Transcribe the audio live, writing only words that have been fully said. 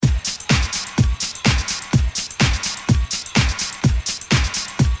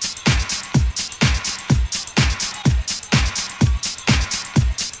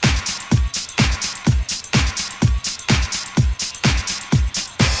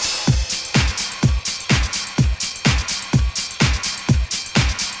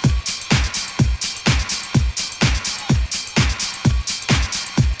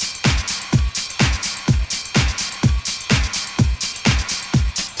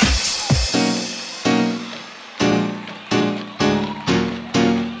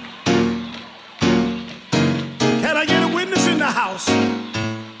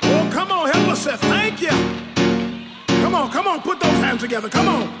together. Come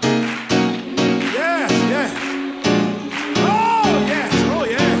on. Yes, yes. Oh, yes. Oh,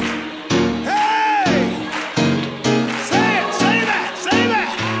 yeah. Hey! Say it. Say that. Say that.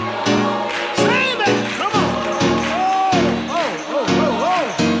 Say that. Come on. Oh, oh, oh, oh, oh.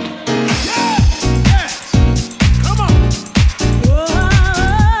 Yes, yes. Come on.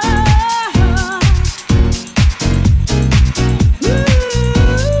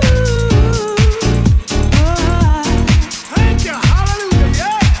 Thank you. Hallelujah.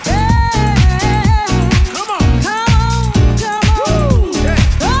 Yeah. Come on. Woo. Yeah.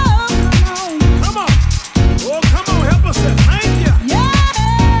 Come on. Oh, come on. Help us. Thank you.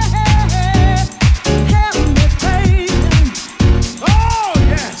 Oh,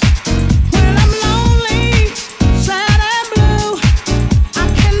 yes. When I'm lonely, sad and blue, I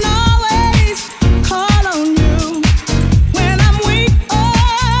can always call on you. When I'm weak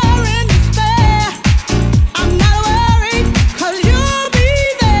or in despair, I'm not worried 'cause you'll be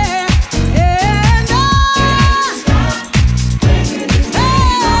there. And I just can't stop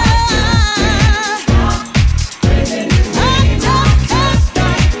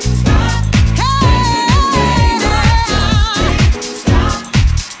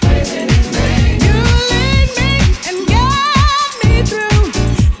praising His name. You lead me and guide me through.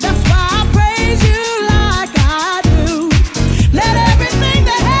 That's why I praise you like I do. Let everything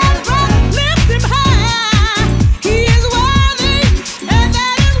that has breath lift Him high. He is worthy, and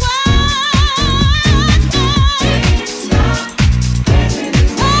that is why I can't stop praising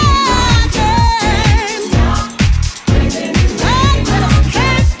His name. I can't stop praising His name. I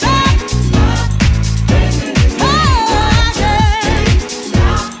just can't stop praising His name. I can't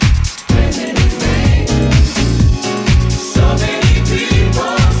stop praising His name. So many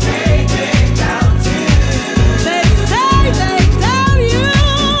people say they doubt you. They say they doubt you,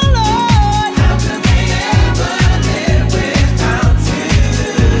 Lord. How could they ever live without you?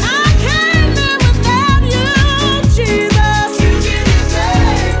 I can't live without you, Jesus. You give His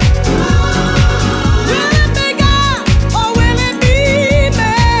name. Will it be God or will it be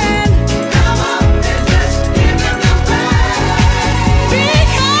man? Come on and just give Him the praise.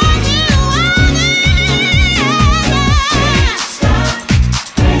 Because you are stop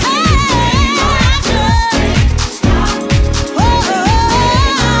praising His name. I just stop. Oh,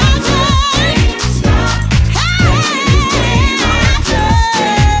 I just stop. I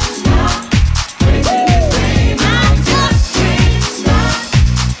just stop praising His name. I just can't stop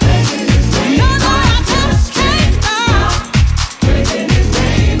praising His name. No, I just can't stop praising His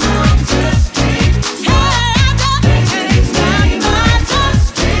name. I just can't stop praising His name. I just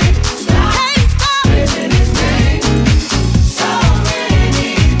can't stop praising His name. So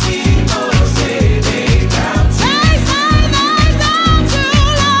many people say they doubt you. They say they doubt you,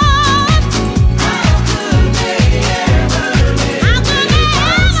 Lord. How could they ever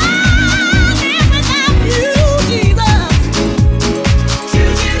live without you, Jesus? You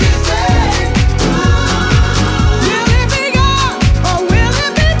give His name. Will it be God or will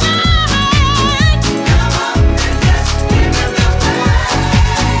it be man? Come on and just give Him the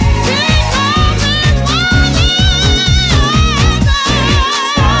praise. Because He's worthy.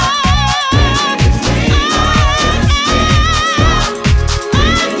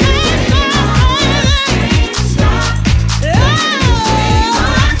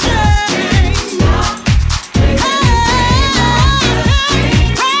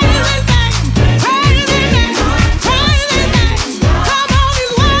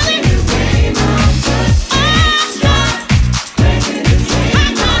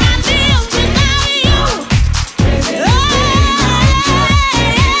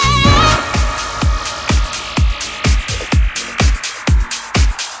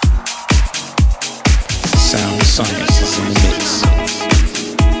 Sound Science is in the mix.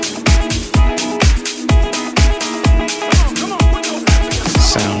 Come on. Put those hands together.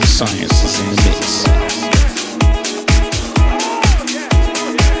 Sound Science is in the mix.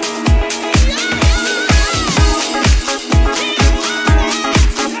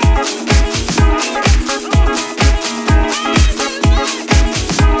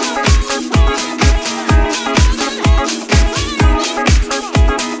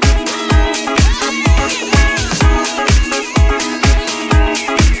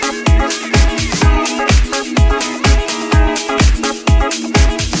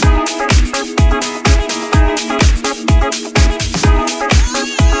 I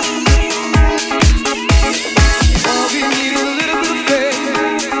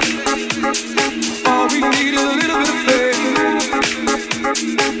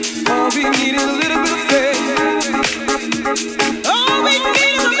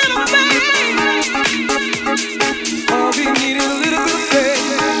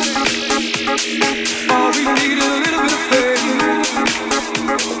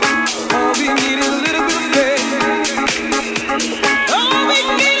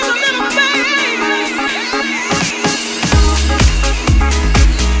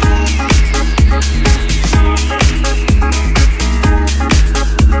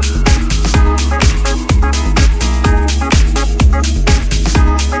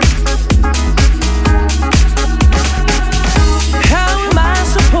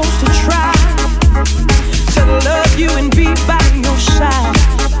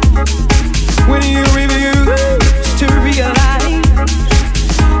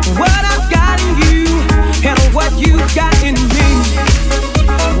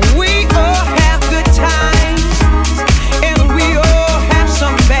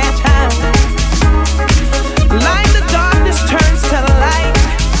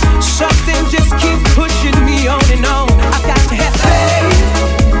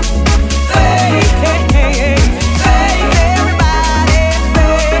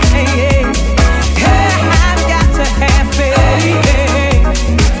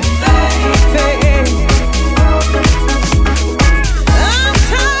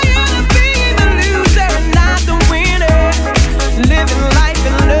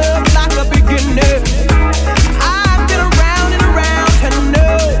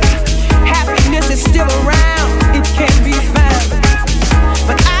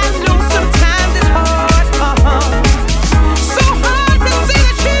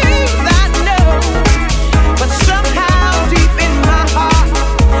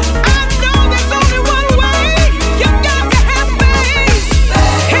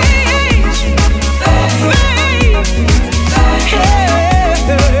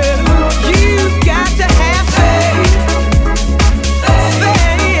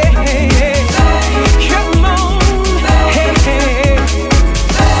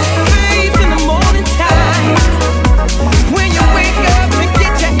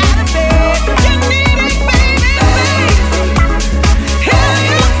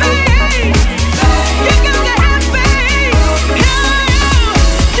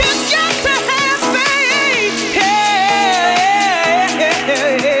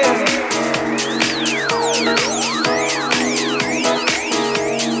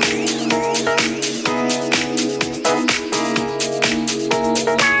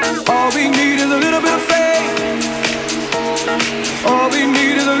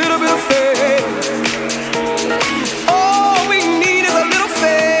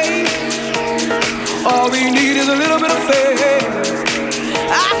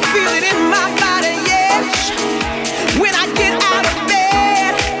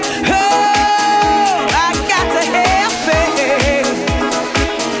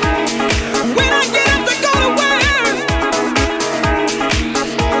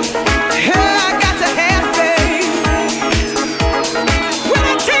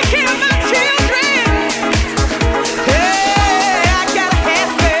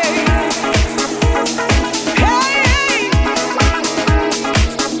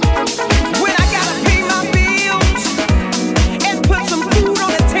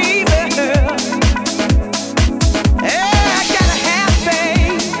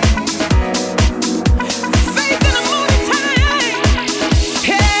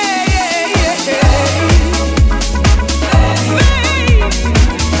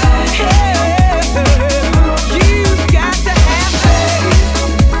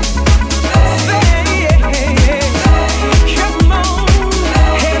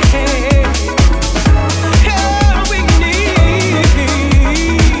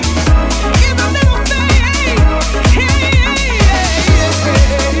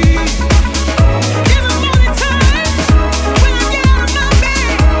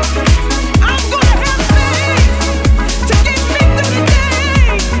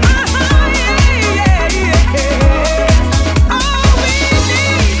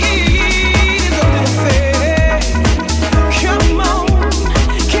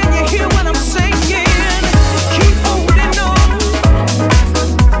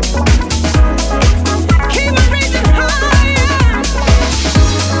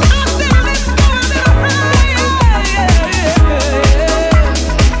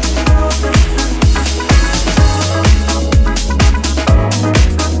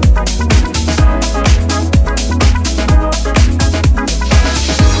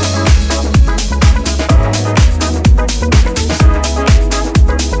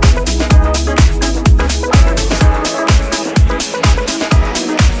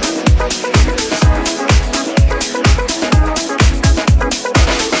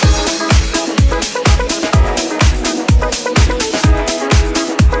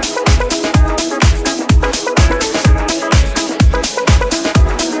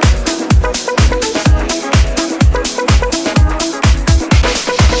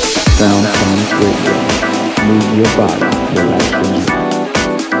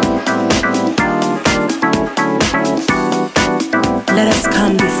Let us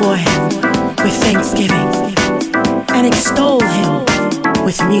come before him with thanksgiving and extol him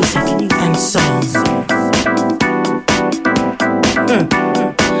with music and song.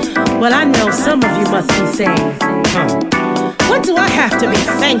 Well, I know some of you must be saying, what do I have to be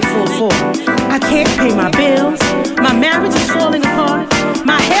thankful for? I can't pay my bills, my marriage is falling apart,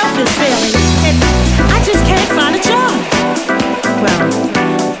 my health is failing, and I just can't find a job. Well,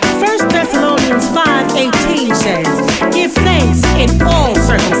 1 Thessalonians 5:18 says, give thanks in all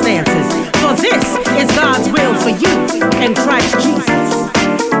circumstances, for this is God's will for you in Christ Jesus.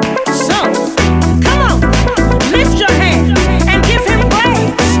 So, come on, lift your hands and give him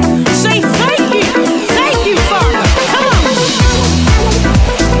praise. Say thank you, Father. Come on.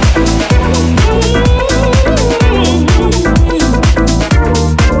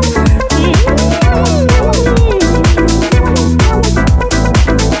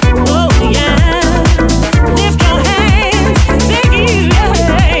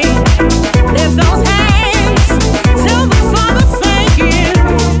 Lift those hands, tell the Father thank you.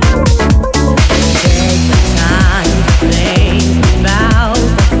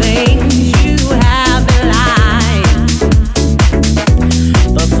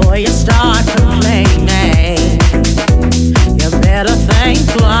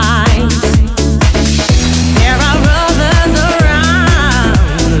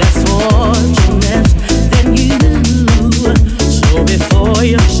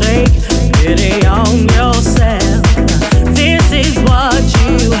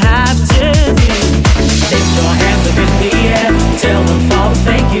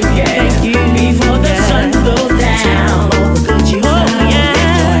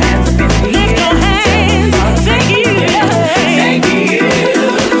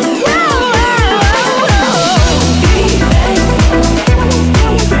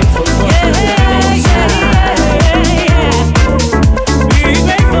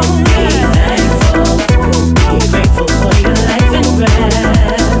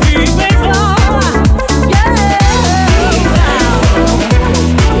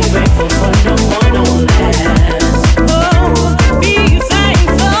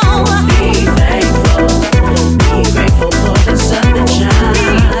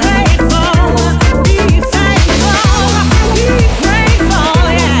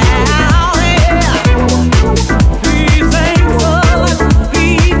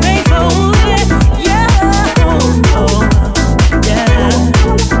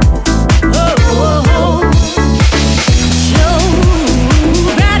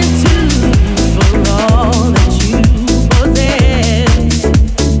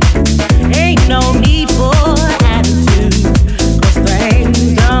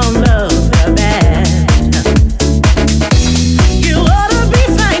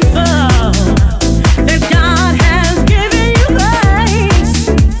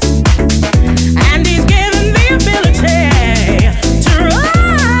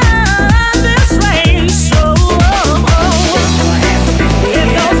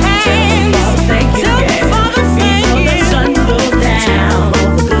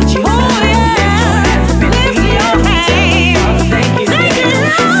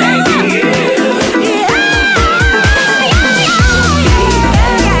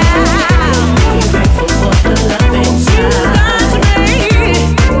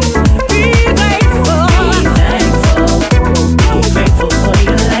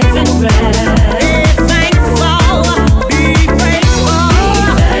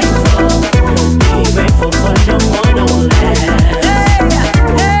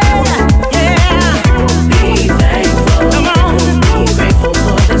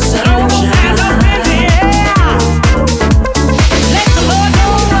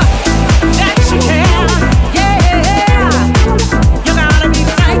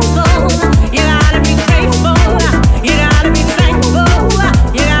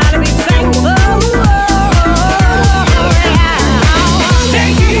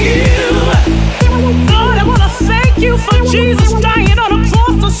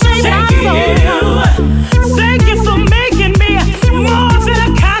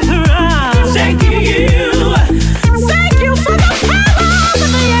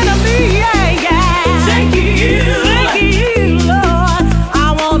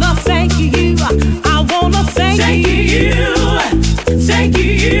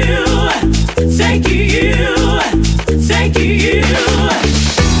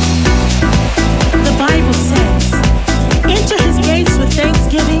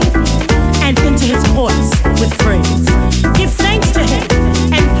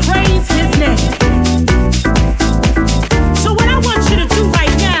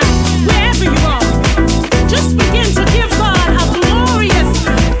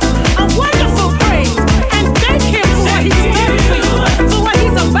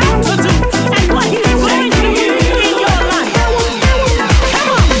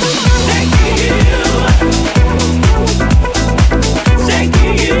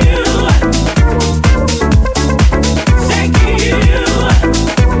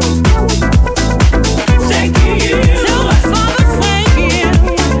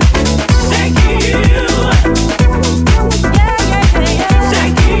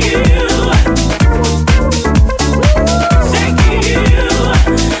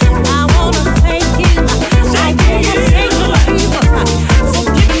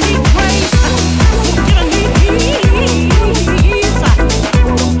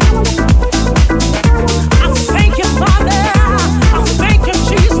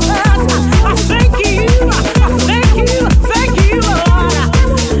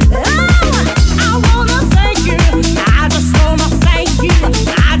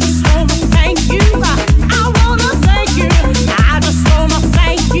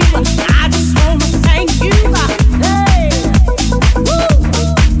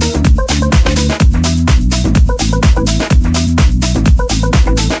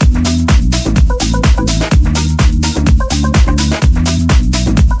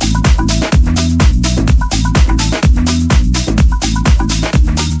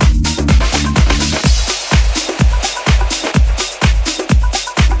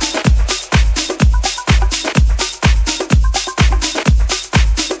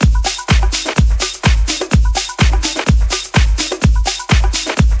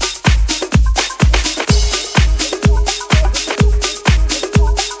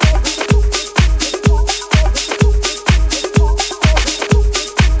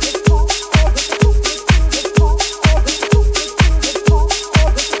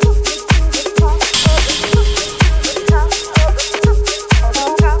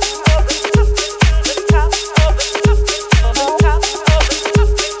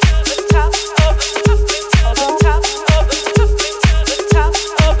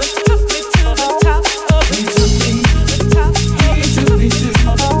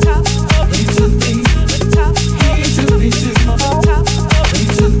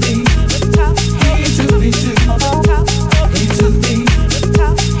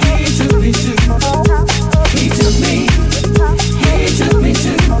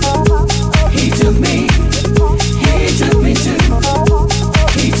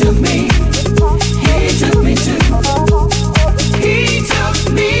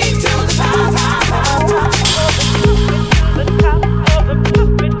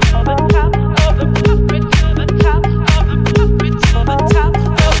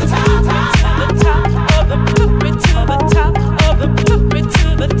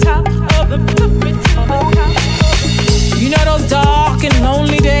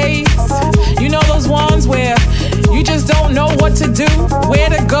 to do, where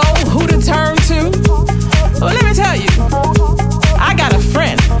to go, who to turn to. Well, let me tell you, I got a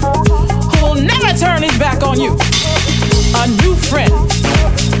friend who will never turn his back on you. A new friend,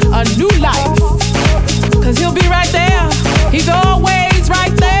 a new life, 'cause he'll be right there. He's always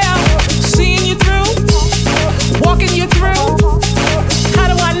right there, seeing you through, walking you through. How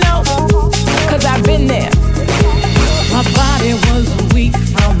do I know? 'Cause I've been there. My body was weak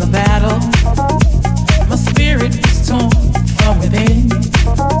from the battle. My spirit was torn from within.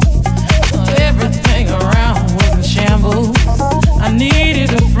 Everything around was in shambles. I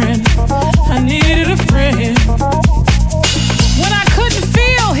needed a friend. I needed a friend. When I couldn't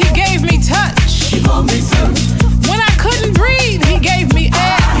feel, he gave me touch. He pulled me through. When I couldn't breathe, he gave me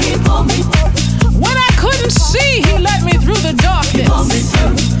air. He pulled me. When I couldn't see, he led me through the darkness. He pulled me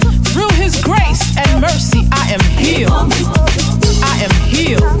through. Through his grace and mercy, I am healed. I am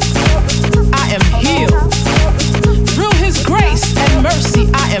healed. I am healed. Through his grace and mercy,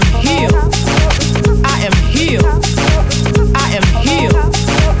 I am healed. I am healed. I am healed.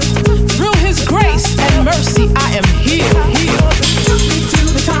 Through his grace and mercy, I am healed. Healed. Took me to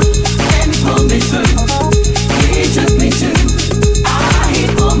the top and he pulled me through. He took me to, he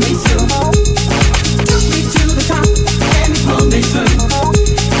pulled me through. Took me to the top and he pulled me through.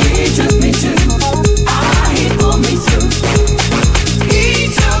 He took me to, he pulled me through. He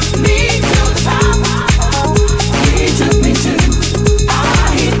took me to the top. He took me to,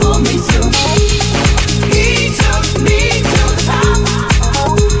 he pulled me through. He took me to the top.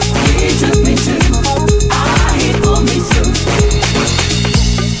 He took me to, he pulled me through.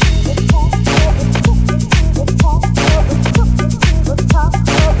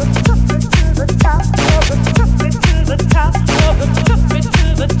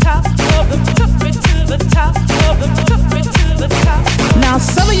 Now,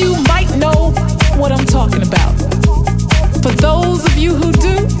 some of you might know what I'm talking about. For those of you who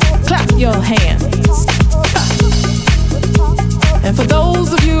do, clap your hands. And for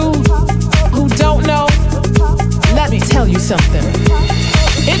those of you who don't know, let me tell you something.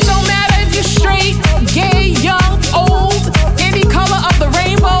 It don't matter if you're straight, gay, young, old, any color of the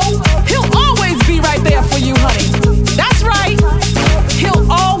rainbow, he'll always be right there for you, honey. That's right. He'll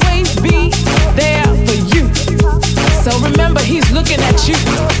always be there for you. So remember, he's looking at you.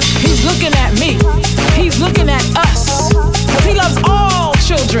 He's looking at me. He's looking at us. 'Cause he loves all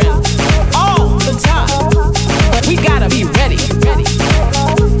children, all the time. But we gotta be ready.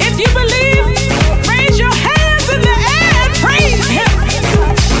 If you believe, raise your hands in the air and praise him.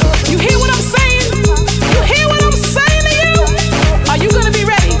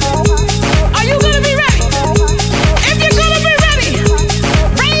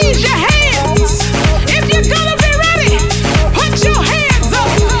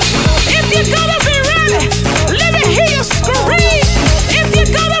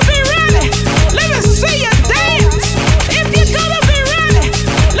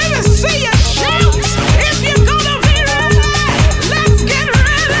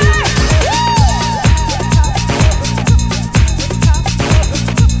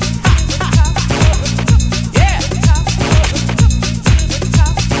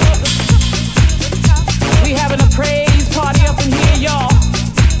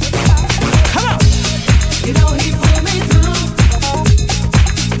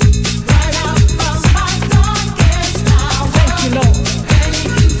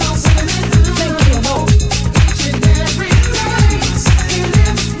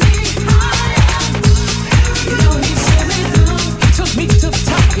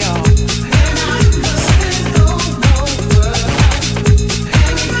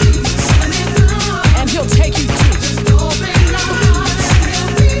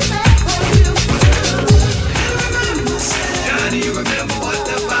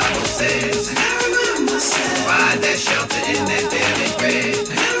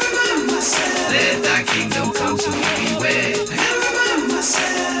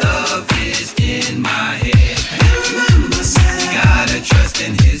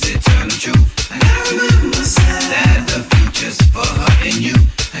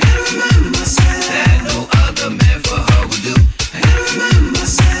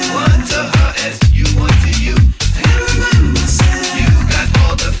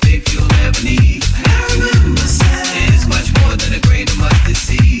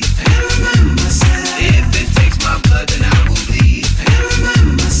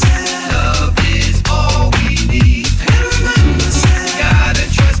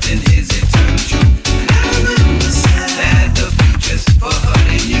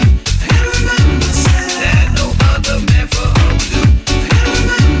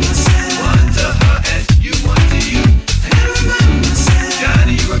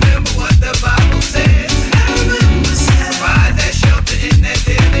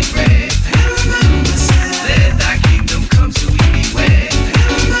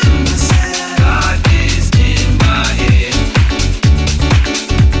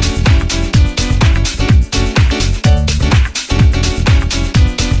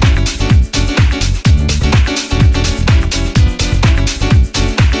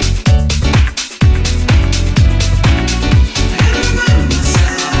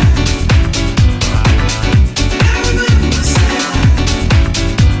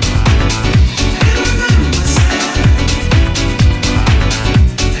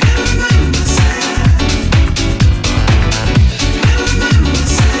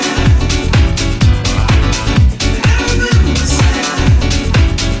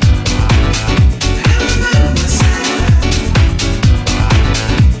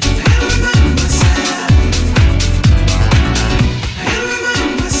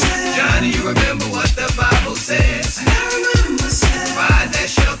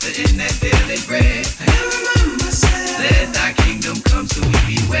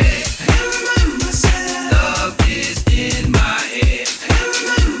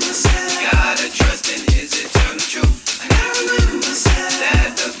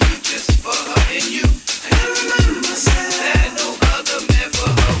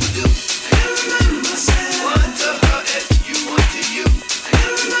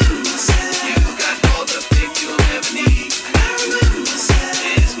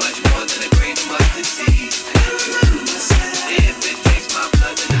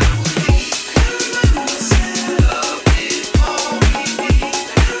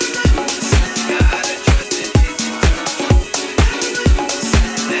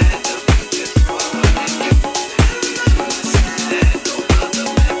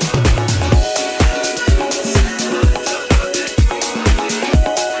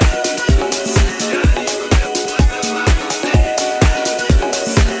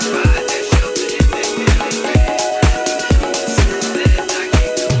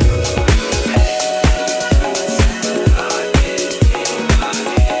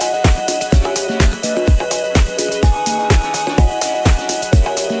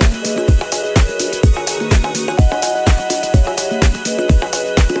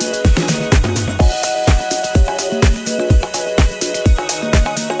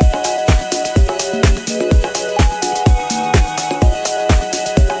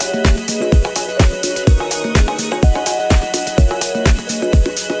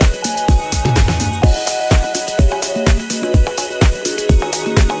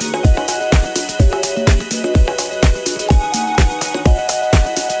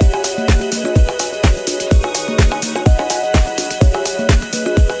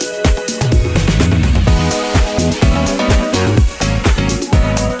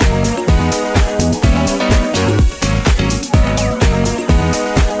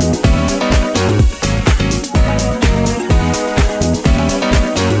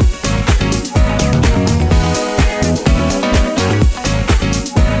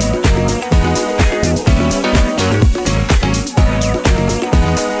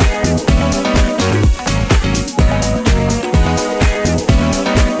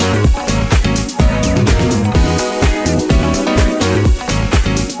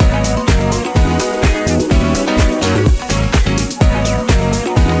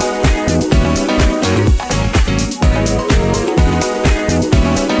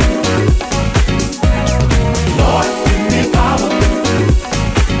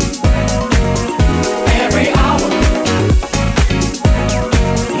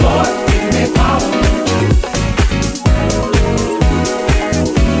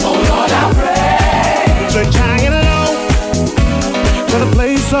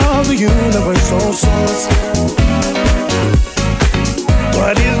 yours.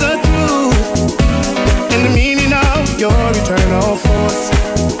 What is the truth and the meaning of your eternal force?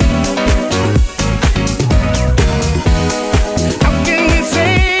 How can we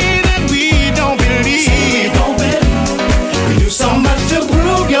say that we don't believe? You do so much to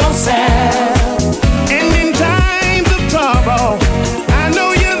prove yourself. And in times of trouble, I know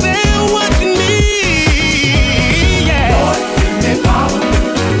you're there watching me. Yeah. Lord, give me power.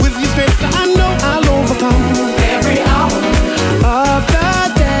 With your strength, I know I'll overcome every hour of the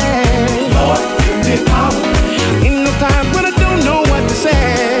day. Lord, give me power. In those times when I don't know what to say,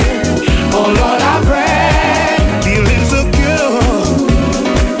 oh Lord, I pray. Feeling secure.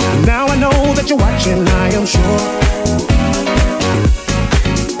 Now I know that you're watching, I am sure.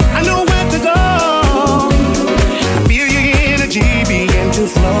 I know where to go. I feel your energy begin to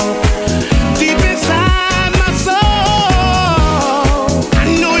flow deep inside my soul. I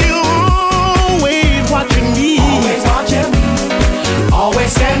know you're always watching me. Always watching.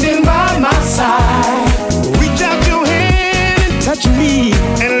 Always standing by my side. Reach out your hand and touch me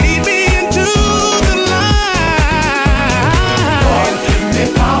and lead me into the light. Lord, give me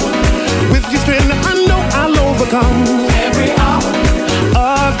power. With your strength, I know I'll overcome every hour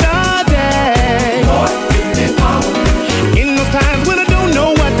of the day. Lord, give me power. In those times when I don't know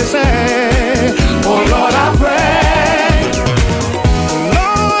what to say, oh Lord, I pray.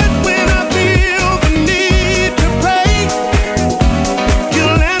 Lord, when I feel the need to pray,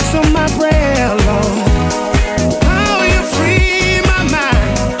 you'll answer my prayer.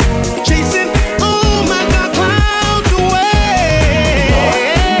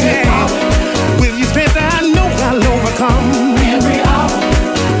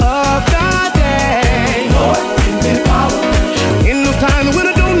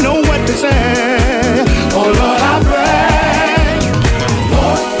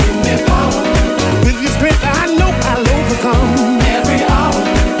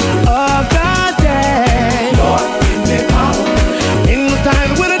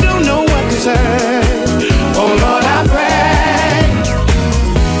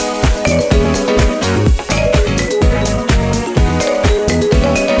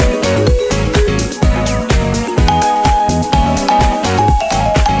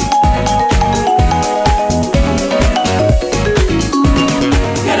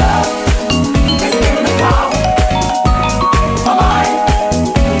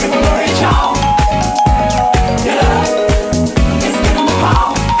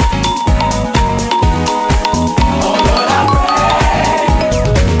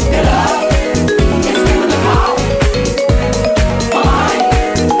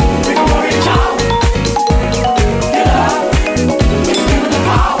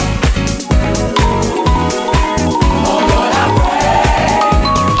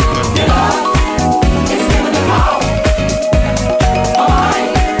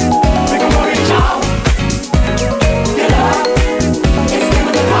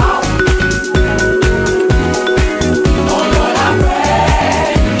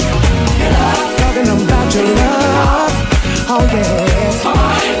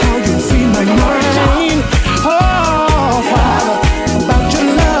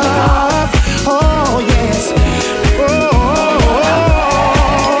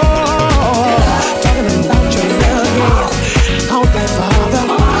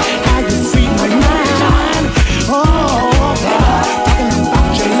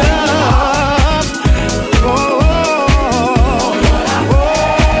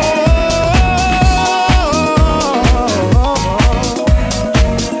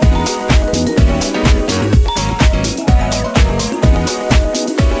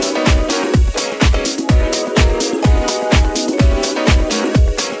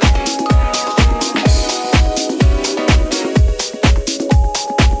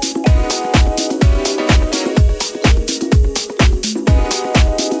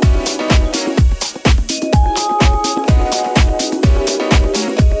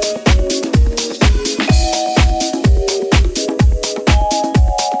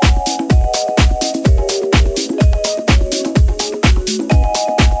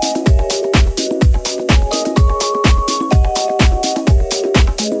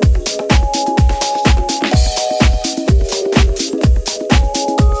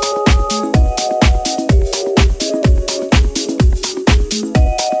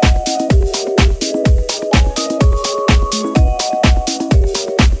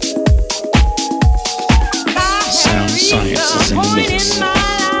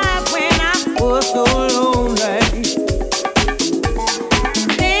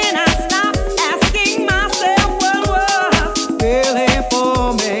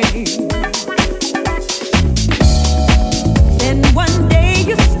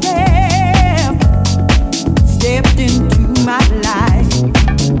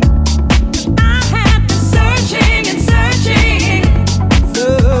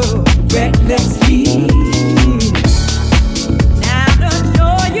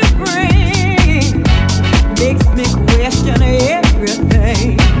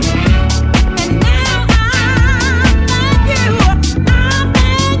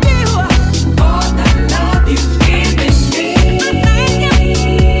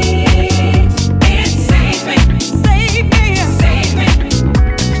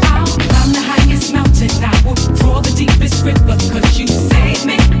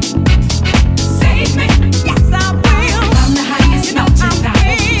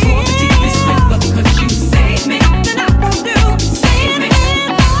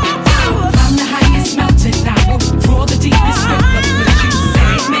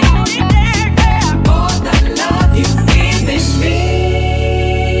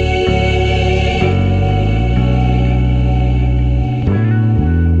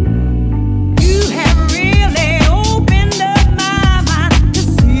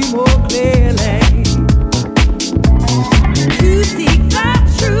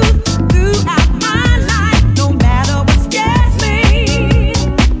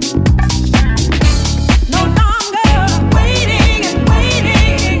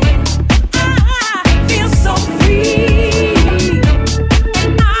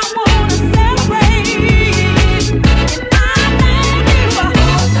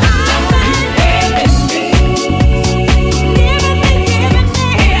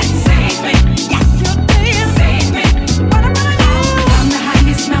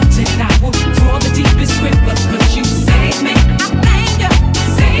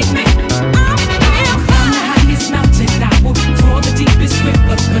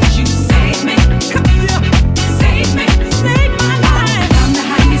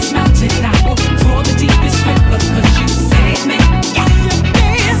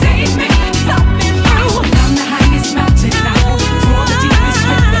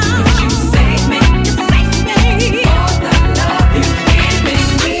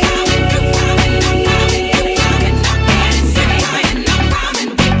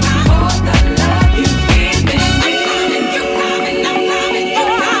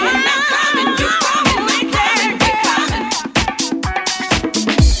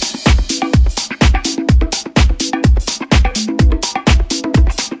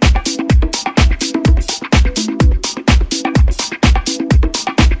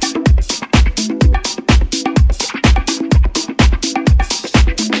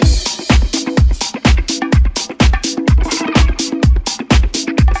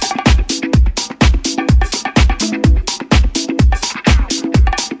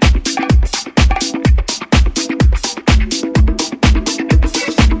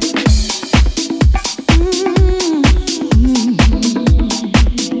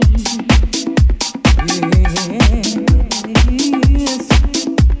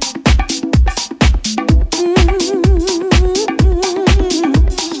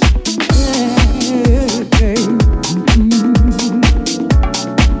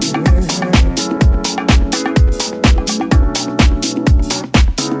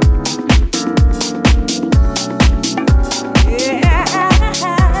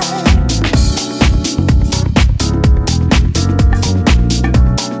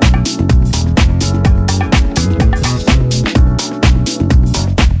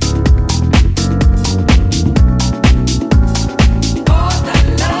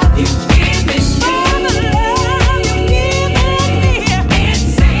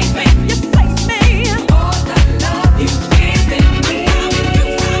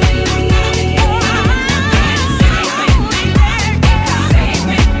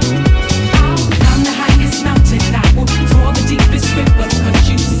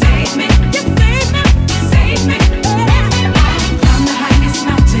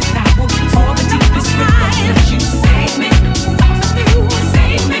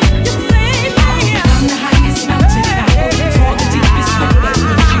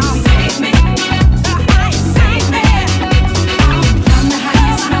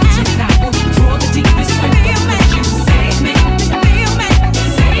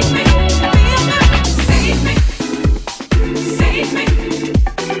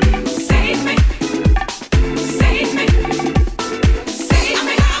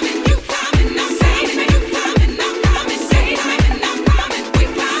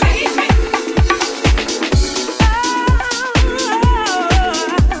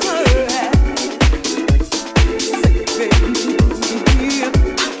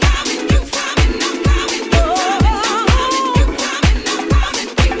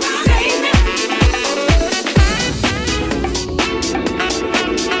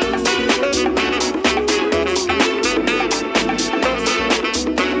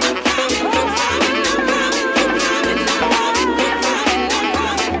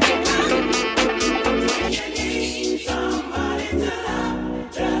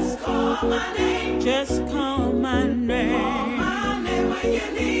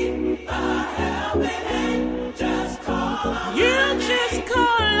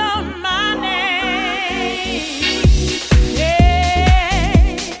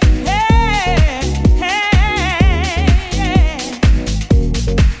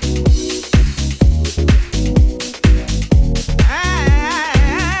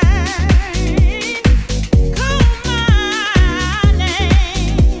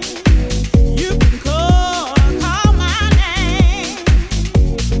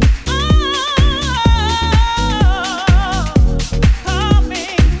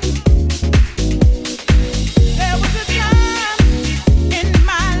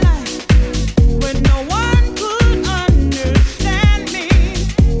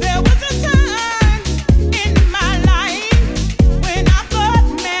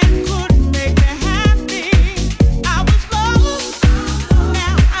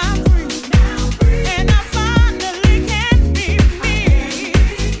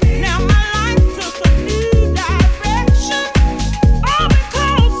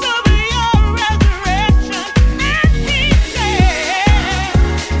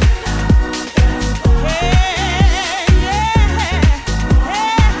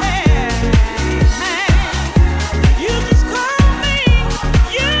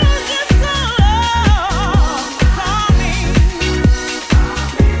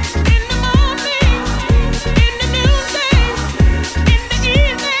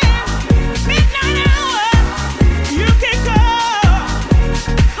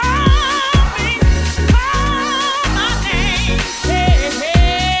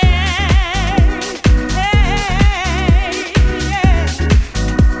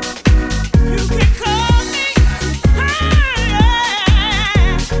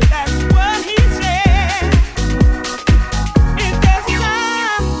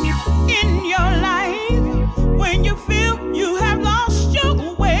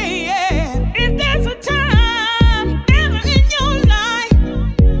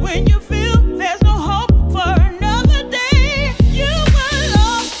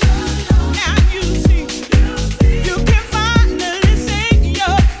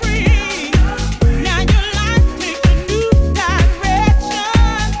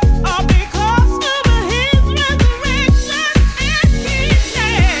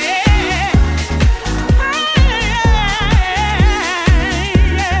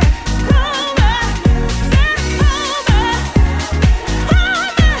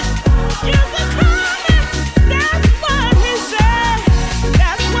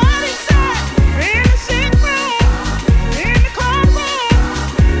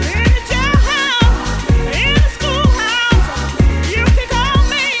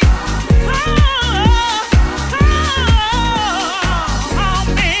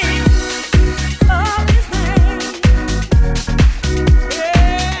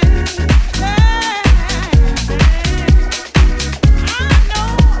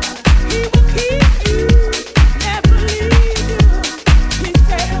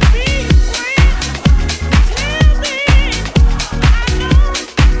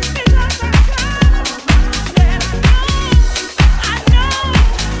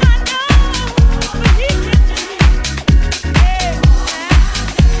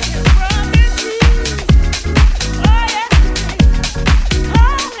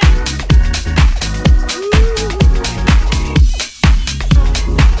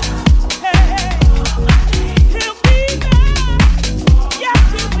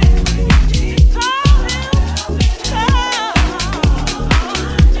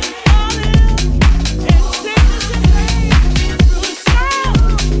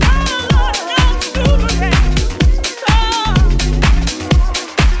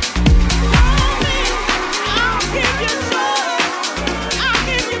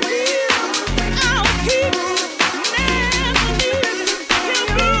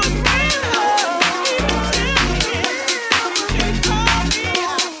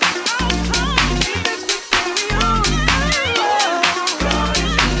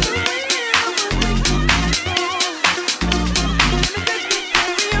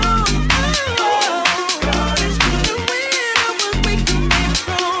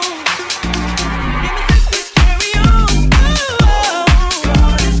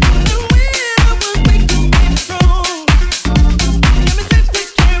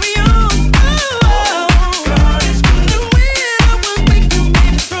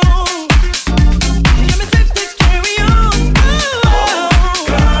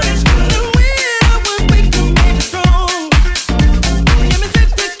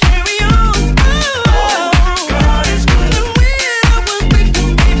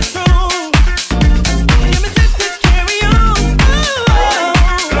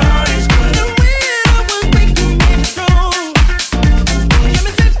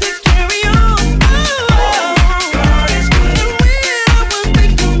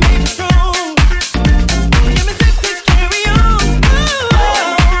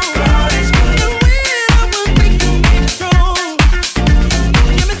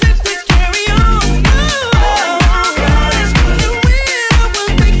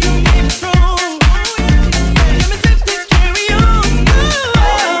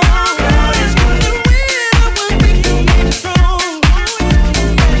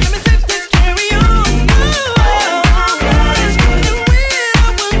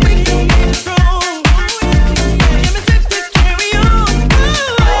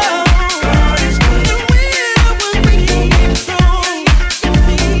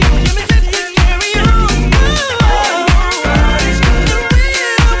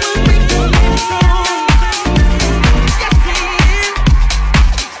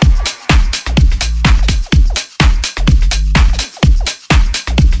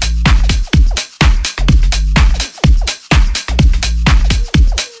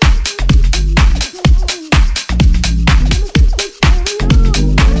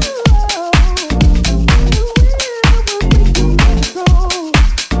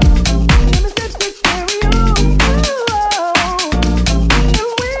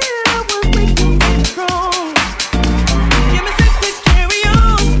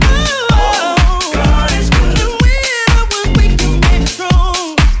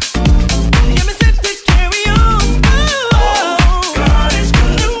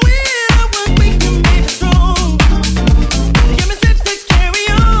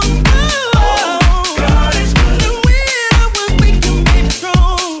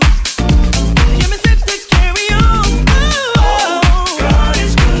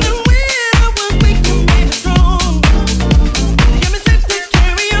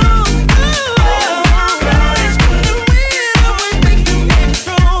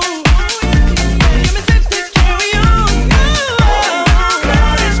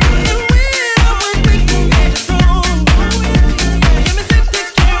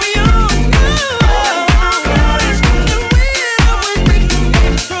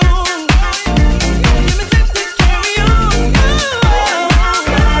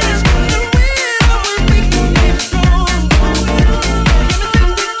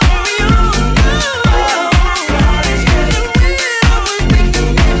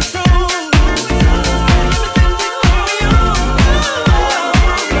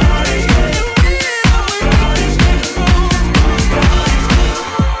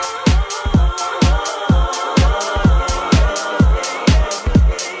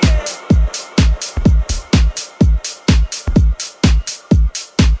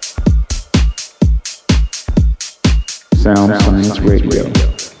 Sound Science Radio.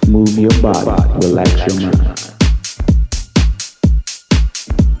 Move your body, relax your mind.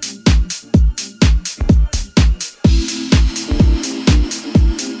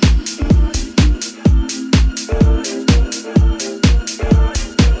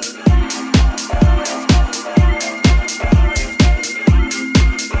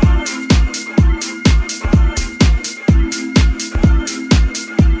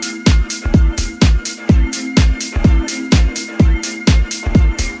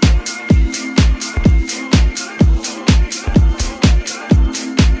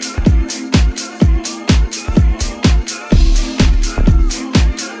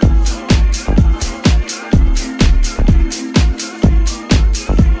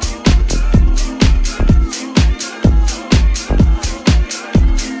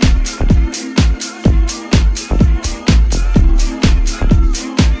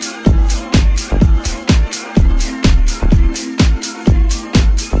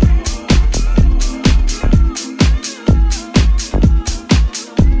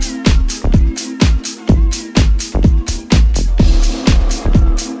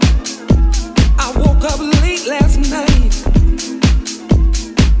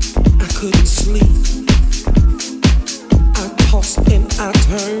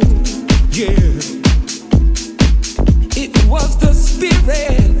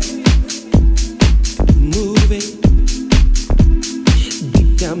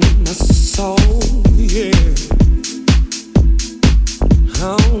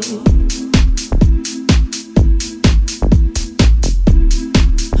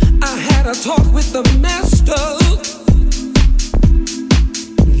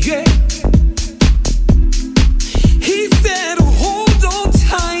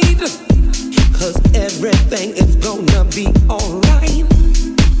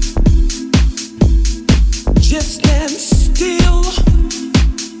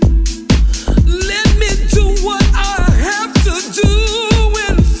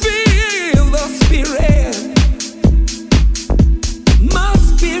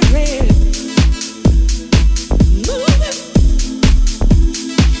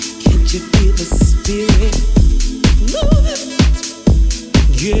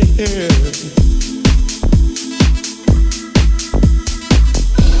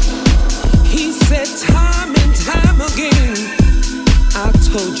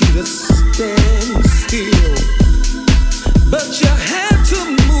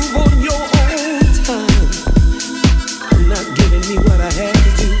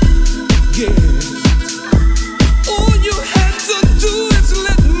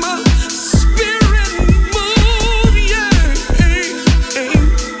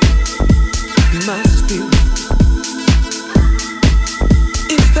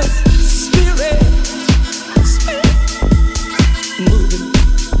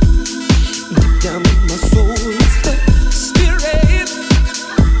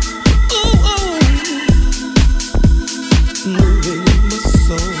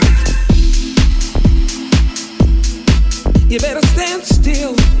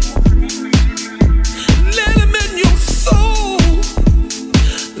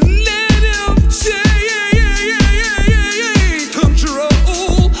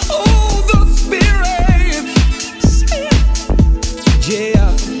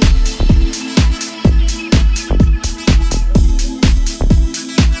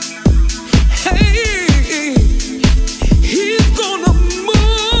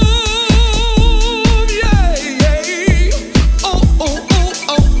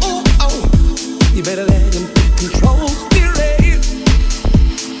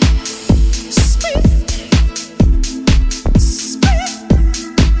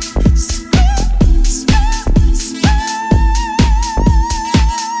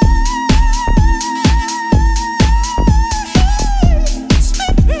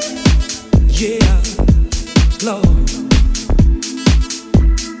 Lord.